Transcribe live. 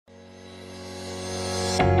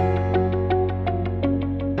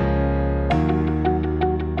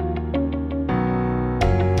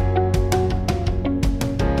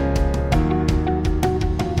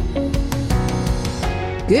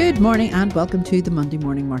Good morning and welcome to the Monday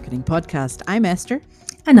Morning Marketing Podcast. I'm Esther.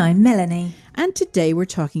 And I'm Melanie. And today we're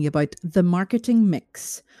talking about the marketing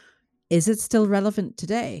mix. Is it still relevant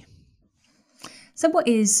today? So what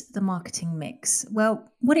is the marketing mix? Well,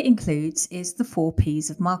 what it includes is the 4 Ps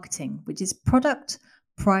of marketing, which is product,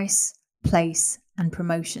 price, place, and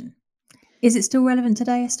promotion. Is it still relevant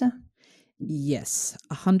today, Esther? Yes,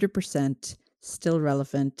 100% still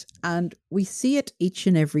relevant. And we see it each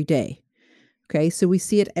and every day. Okay, so we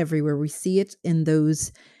see it everywhere. We see it in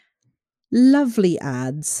those lovely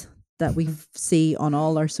ads that we see on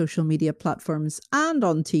all our social media platforms and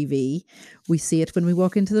on TV. We see it when we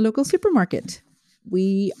walk into the local supermarket.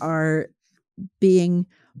 We are being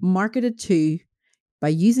marketed to by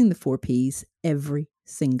using the 4 Ps every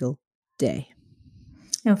single day.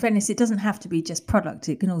 Now, in fairness, it doesn't have to be just product.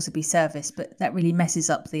 It can also be service, but that really messes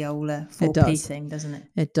up the old 4P thing, doesn't it?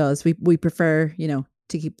 It does. We prefer,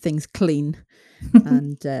 to keep things clean.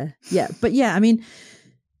 And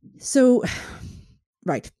so,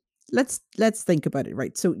 right. Let's think about it,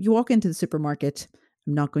 right? So you walk into the supermarket.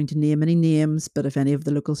 I'm not going to name any names, but if any of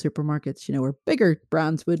the local supermarkets, or bigger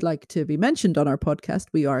brands would like to be mentioned on our podcast,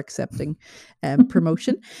 we are accepting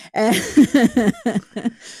promotion. Can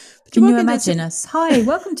you imagine us? Hi,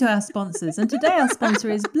 welcome to our sponsors. And today our sponsor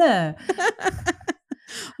is Blur.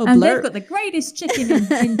 And Blur. They've got the greatest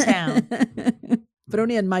chicken in town. But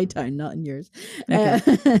only in my town, not in yours. Okay.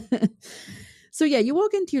 So yeah, you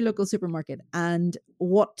walk into your local supermarket, and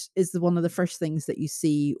what is one of the first things that you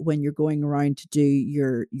see when you're going around to do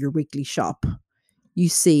your weekly shop? You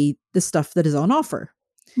see the stuff that is on offer.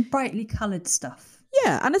 Brightly coloured stuff.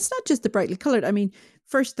 Yeah, and it's not just the brightly coloured. I mean,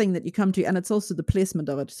 first thing that you come to, and it's also the placement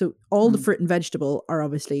of it. So all the fruit and vegetable are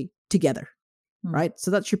obviously together, right? So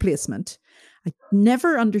that's your placement. I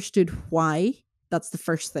never understood why that's the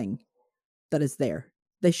first thing that is there.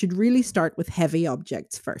 They should really start with heavy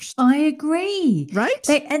objects first. I agree. Right?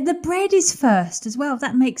 And the bread is first as well.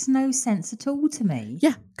 That makes no sense at all to me.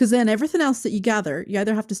 Yeah, because then everything else that you gather, you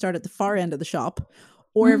either have to start at the far end of the shop,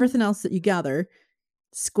 or everything else that you gather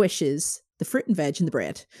squishes the fruit and veg and the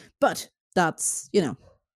bread. But that's,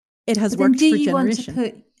 it has worked for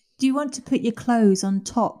generations. Do you want to put your clothes on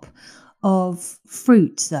top of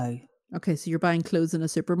fruit though? Okay, so you're buying clothes in a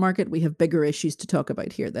supermarket. We have bigger issues to talk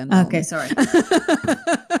about here then. Okay, sorry.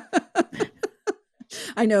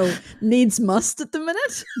 I know, needs must at the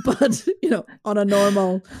minute, but, on a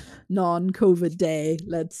normal non-COVID day,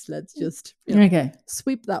 let's just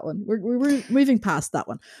sweep that one. We're moving past that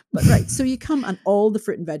one. But right, so you come and all the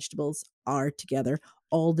fruit and vegetables are together.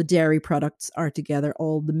 All the dairy products are together.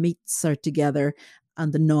 All the meats are together,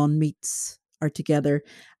 and the non-meats are together.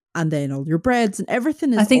 And then all your breads and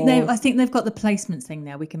everything is. I think they've got the placement thing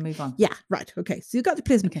now. We can move on. Yeah, right. Okay, so you've got the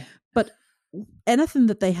placement. Okay. But anything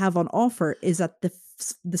that they have on offer is at the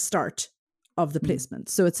start of the placement.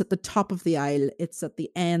 So it's at the top of the aisle. It's at the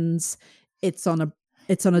ends. It's on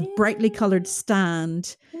a brightly coloured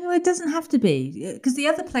stand. No, it doesn't have to be, because the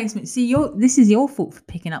other placement. See, this is your fault for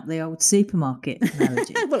picking up the old supermarket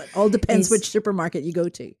analogy. Well, it all depends which supermarket you go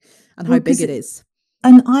to and how big it is.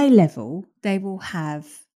 An eye level, they will have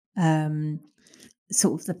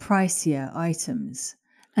sort of the pricier items,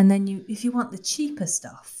 and then if you want the cheaper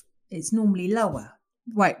stuff, it's normally lower,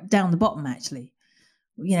 right down the bottom actually,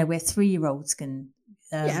 where 3-year-olds can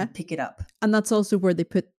pick it up. And that's also where they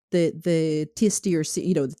put the tastier,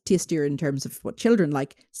 the tastier in terms of what children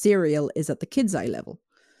like. Cereal is at the kids' eye level,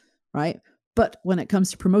 right? But when it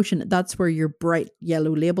comes to promotion, that's where your bright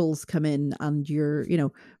yellow labels come in, and your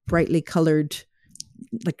brightly coloured,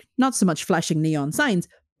 like not so much flashing neon signs,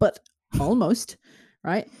 but almost,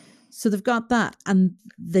 right? So they've got that, and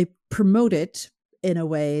they promote it in a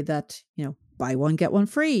way that, buy one, get one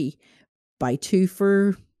free, buy 2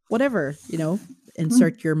 for whatever,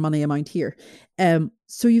 insert your money amount here.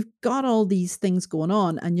 So you've got all these things going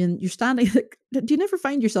on, and you're standing, do you never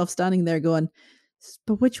find yourself standing there going,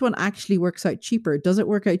 but which one actually works out cheaper? Does it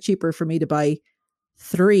work out cheaper for me to buy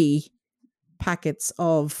 3 packets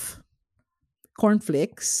of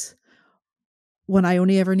cornflakes when I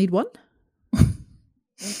only ever need 1?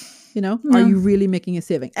 Are you really making a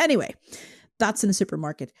saving? Anyway, that's in a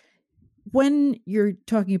supermarket. When you're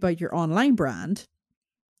talking about your online brand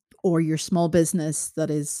or your small business that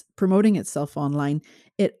is promoting itself online,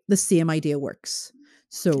 the same idea works.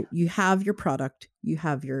 So you have your product, you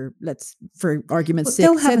have your, for argument's sake,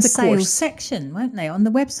 they'll have a sales section, won't they? On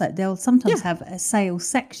the website, they'll sometimes have a sales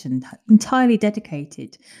section entirely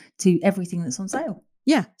dedicated to everything that's on sale.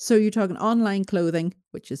 Yeah. So you're talking online clothing,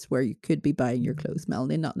 which is where you could be buying your clothes,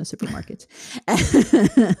 Melanie, not in a supermarket.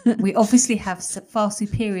 We obviously have far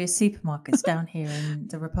superior supermarkets down here in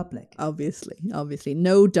the Republic. Obviously,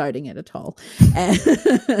 no doubting it at all.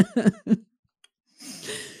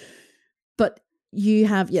 But you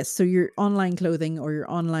have, yes, so your online clothing or your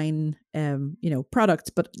online products,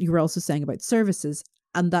 but you were also saying about services,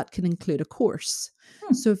 and that can include a course.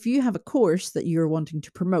 So if you have a course that you're wanting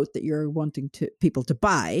to promote, that you're wanting to people to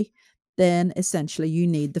buy, then essentially you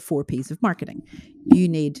need the 4 P's of marketing. You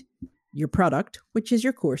need your product, which is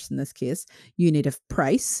your course in this case. You need a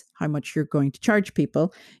price, how much you're going to charge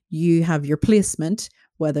people. You have your placement,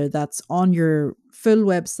 whether that's on your full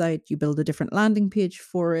website, you build a different landing page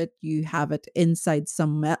for it, you have it inside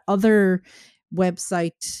some other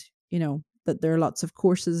website, that there are lots of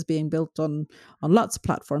courses being built on lots of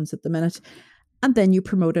platforms at the minute. And then you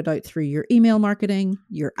promote it out through your email marketing,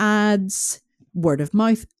 your ads, word of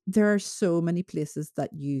mouth. There are so many places that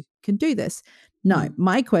you can do this. Now,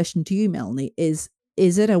 my question to you, Melanie, is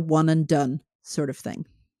it a one and done sort of thing?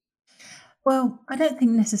 Well, I don't think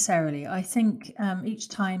necessarily. I think each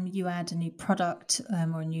time you add a new product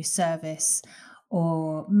or a new service,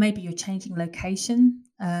 or maybe you're changing location,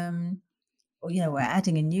 or we're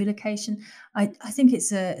adding a new location, I think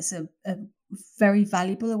it's a very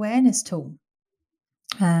valuable awareness tool.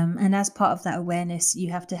 And as part of that awareness,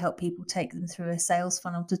 you have to help people take them through a sales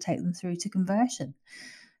funnel to take them through to conversion.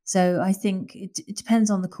 So I think it depends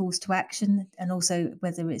on the calls to action, and also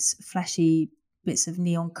whether it's flashy bits of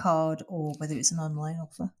neon card or whether it's an online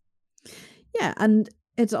offer. Yeah, and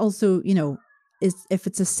it's also, if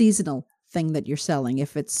it's a seasonal thing that you're selling,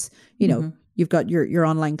 if it's, you've got your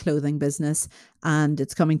online clothing business and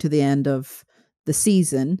it's coming to the end of the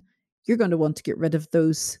season, you're going to want to get rid of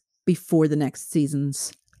those before the next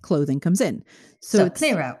season's clothing comes in. So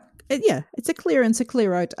clear out. It's a clearance, a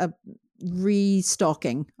clear out, a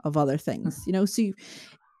restocking of other things, so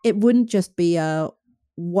it wouldn't just be a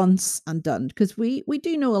once and done, because we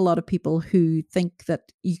do know a lot of people who think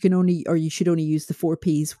that you should only use the 4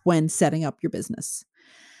 P's when setting up your business.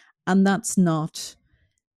 And that's not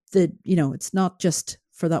it's not just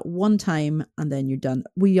for that one time and then you're done.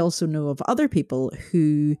 We also know of other people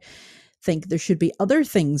who think there should be other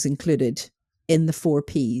things included in the 4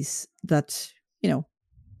 P's that,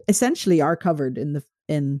 essentially are covered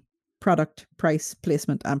in product, price,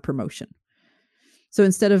 placement, and promotion. So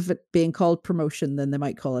instead of it being called promotion, then they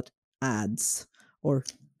might call it ads, or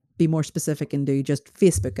be more specific and do just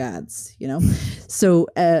Facebook ads, So,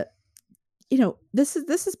 this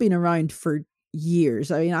has been around for years.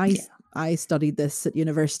 I mean, I studied this at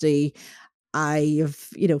university. I have,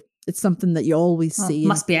 it's something that you always see. It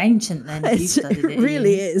must be ancient then. If you studied it. It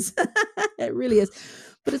really is. It really is.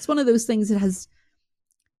 But it's one of those things that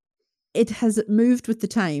it has moved with the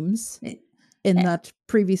times. That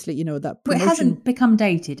previously, that promotion, it hasn't become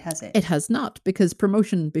dated, has it? It has not, because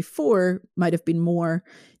promotion before might have been more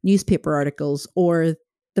newspaper articles or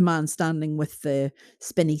the man standing with the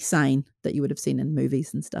spinny sign that you would have seen in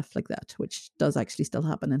movies and stuff like that, which does actually still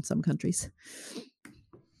happen in some countries.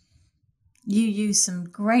 You use some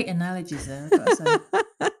great analogies there.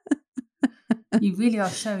 You really are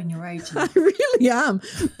showing your age. I really am,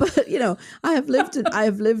 but I have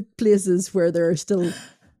lived places where there are still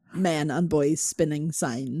men and boys spinning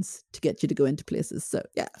signs to get you to go into places. So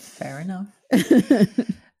yeah, fair enough.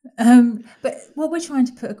 But what we're trying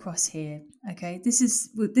to put across here, okay, this is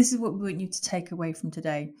what we want you to take away from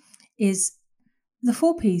today, is the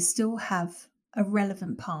 4 P's still have a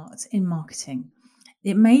relevant part in marketing.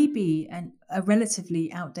 It may be a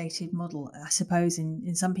relatively outdated model, I suppose,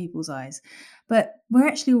 in some people's eyes, but we're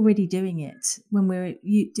actually already doing it when we're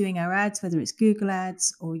doing our ads, whether it's Google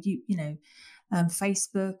ads or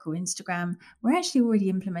Facebook or Instagram. We're actually already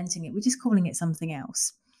implementing it. We're just calling it something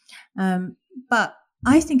else. But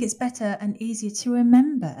I think it's better and easier to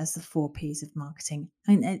remember as the 4 P's of marketing,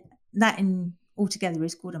 and that altogether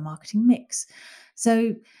is called a marketing mix.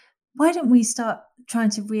 So why don't we start trying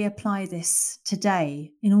to reapply this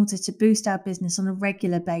today in order to boost our business on a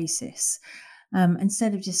regular basis,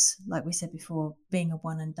 instead of just, like we said before, being a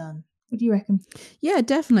one and done? What do you reckon? Yeah,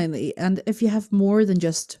 definitely. And if you have more than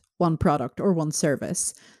just one product or one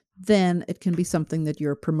service, then it can be something that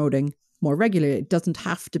you're promoting more regularly. It doesn't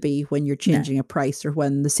have to be when you're changing a price or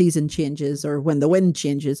when the season changes or when the wind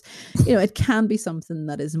changes. It can be something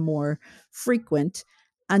that is more frequent,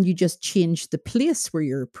 and you just change the place where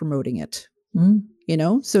you're promoting it.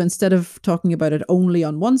 So instead of talking about it only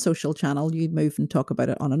on one social channel, you move and talk about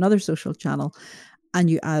it on another social channel, and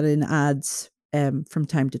you add in ads from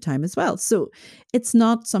time to time as well. So it's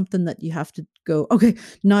not something that you have to go, okay,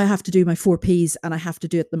 now I have to do my 4 Ps and I have to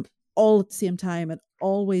do them all at the same time and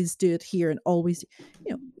always do it here and always,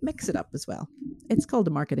 mix it up as well. It's called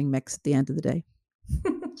a marketing mix at the end of the day.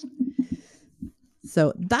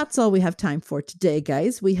 So that's all we have time for today,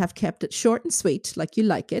 guys. We have kept it short and sweet, like you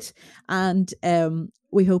like it. And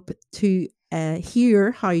we hope to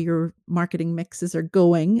hear how your marketing mixes are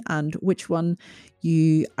going and which one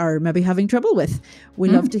you are maybe having trouble with. We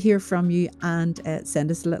love to hear from you, and send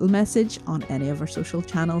us a little message on any of our social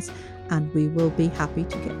channels, and we will be happy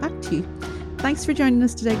to get back to you. Thanks for joining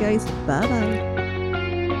us today, guys.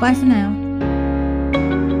 Bye-bye. Bye for now.